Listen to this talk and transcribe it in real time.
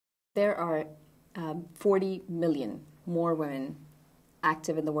There are 40 million more women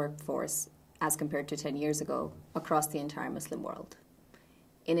active in the workforce as compared to 10 years ago across the entire Muslim world.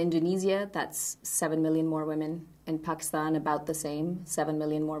 In Indonesia, that's 7 million more women. In Pakistan, about the same, 7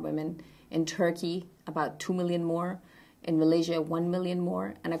 million more women. In Turkey, about 2 million more. In Malaysia, 1 million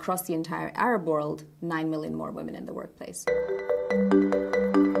more. And across the entire Arab world, 9 million more women in the workplace.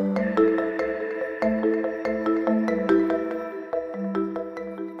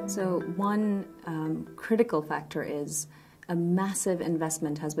 So one critical factor is a massive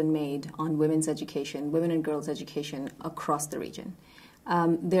investment has been made on women's education, women and girls' education across the region.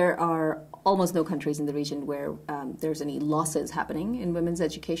 There are almost no countries in the region where there's any losses happening in women's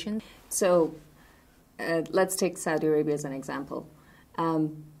education. So let's take Saudi Arabia as an example.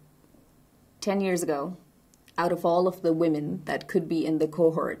 10 years ago, out of all of the women that could be in the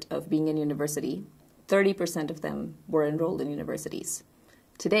cohort of being in university, 30% of them were enrolled in universities.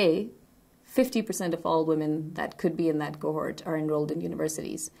 Today, 50% of all women that could be in that cohort are enrolled in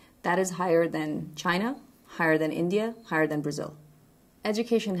universities. That is higher than China, higher than India, higher than Brazil.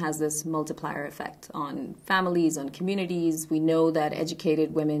 Education has this multiplier effect on families, on communities. We know that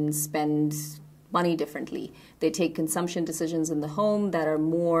educated women spend money differently. They take consumption decisions in the home that are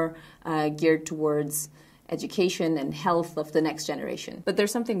more geared towards education and health of the next generation. But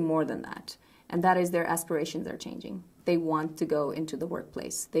there's something more than that, and that is their aspirations are changing. They want to go into the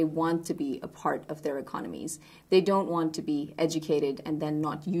workplace. They want to be a part of their economies. They don't want to be educated and then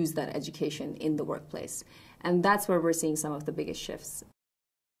not use that education in the workplace. And that's where we're seeing some of the biggest shifts.